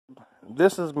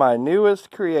This is my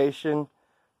newest creation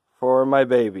for my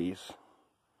babies.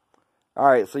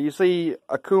 Alright, so you see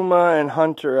Akuma and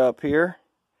Hunter up here.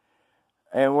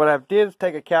 And what I did is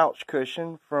take a couch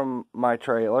cushion from my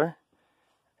trailer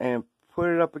and put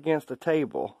it up against the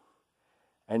table.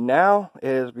 And now it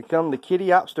has become the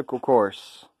kitty obstacle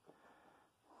course.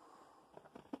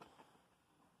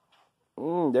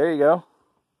 There you go.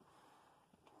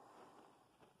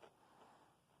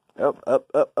 Up, up,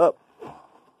 up, up.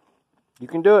 You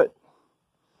can do it.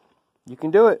 You can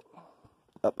do it.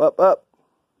 Up, up, up.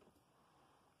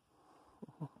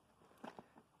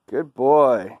 Good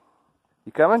boy.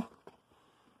 You coming?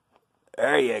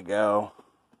 There you go.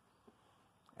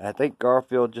 I think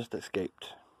Garfield just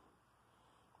escaped.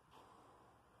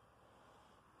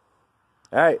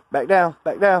 Alright, back down,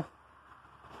 back down.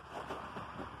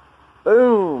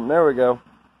 Boom, there we go.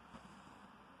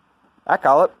 I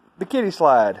call it the kitty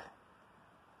slide.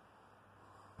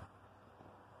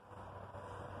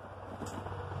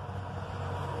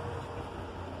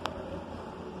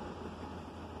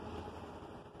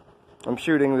 I'm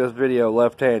shooting this video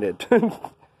left-handed.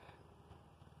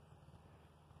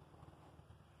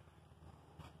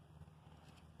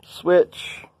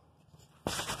 Switch.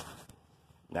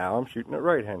 Now I'm shooting it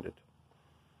right-handed.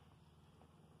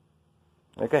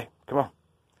 Okay, come on.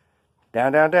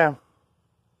 Down, down, down.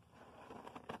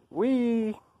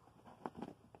 Whee!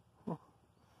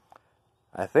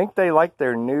 I think they like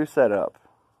their new setup.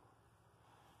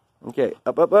 Okay,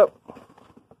 up, up, up.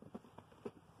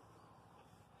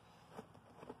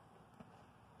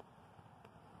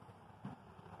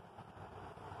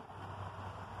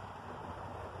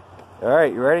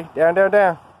 Alright, you ready? Down, down,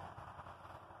 down.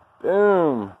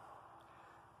 Boom.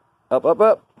 Up, up,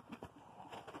 up.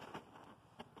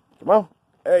 Come on.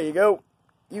 There you go.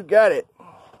 You got it.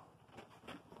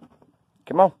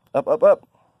 Come on. Up, up, up.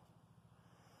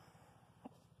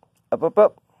 Up, up,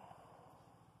 up.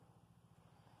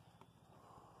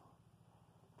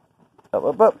 Up,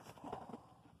 up, up.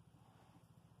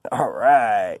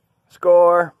 Alright.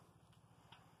 Score.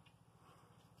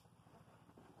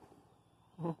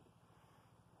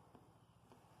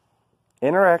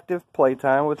 Interactive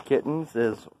playtime with kittens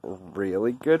is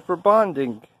really good for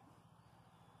bonding.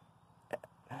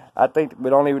 I think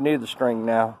we don't even need the string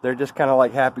now. They're just kind of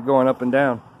like happy going up and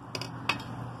down.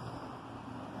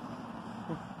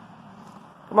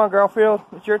 Come on, Garfield.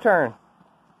 It's your turn.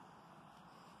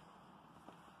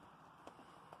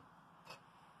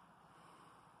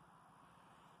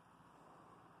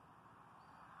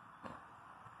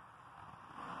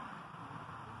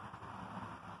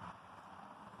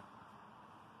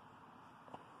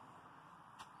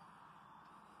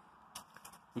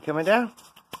 You coming down?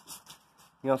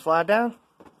 You gonna slide down?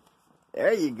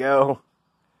 There you go.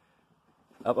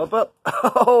 Up, up, up.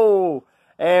 Oh!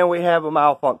 And we have a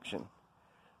malfunction.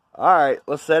 Alright,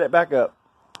 let's set it back up.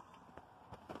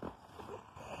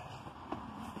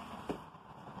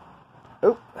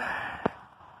 Oop.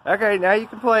 Okay, now you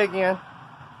can play again.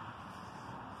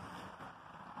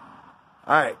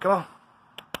 Alright, come on.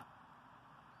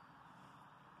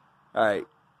 Alright.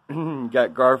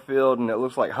 Got Garfield and it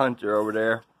looks like Hunter over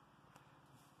there.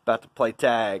 About to play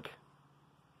tag.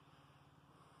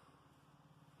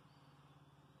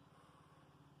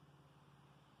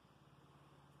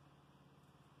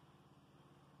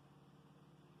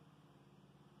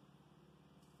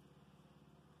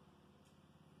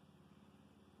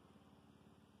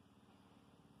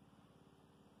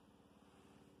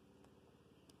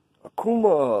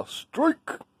 Akuma,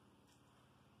 strike!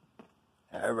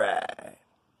 Alright.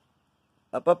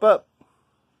 Up, up, up.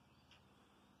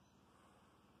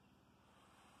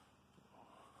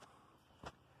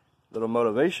 Little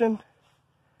motivation.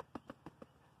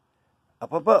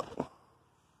 Up, up, up.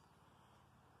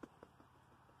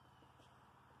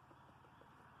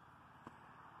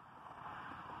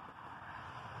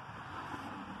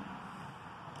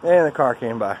 And the car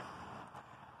came by.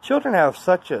 Children have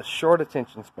such a short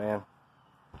attention span.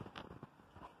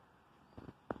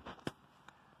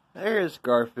 There's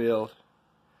Garfield.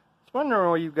 I was wondering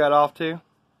where you got off to.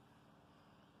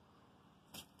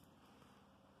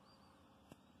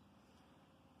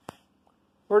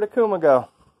 Where'd Akuma go?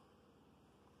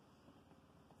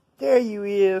 There you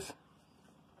is.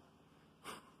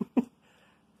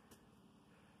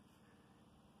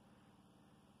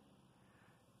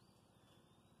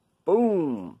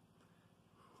 Boom.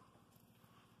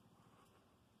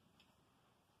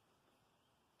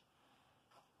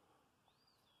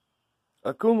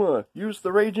 Akuma, use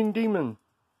the raging demon.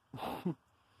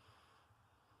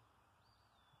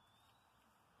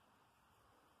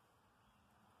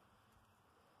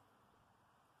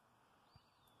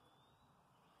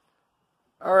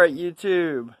 Alright,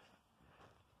 YouTube.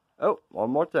 Oh, one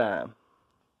more time.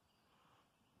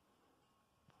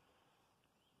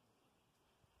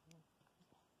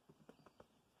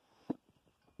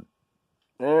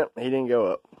 Nope, he didn't go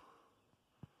up.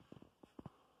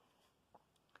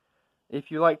 If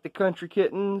you like the Country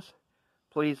Kittens,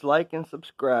 please like and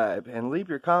subscribe and leave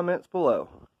your comments below.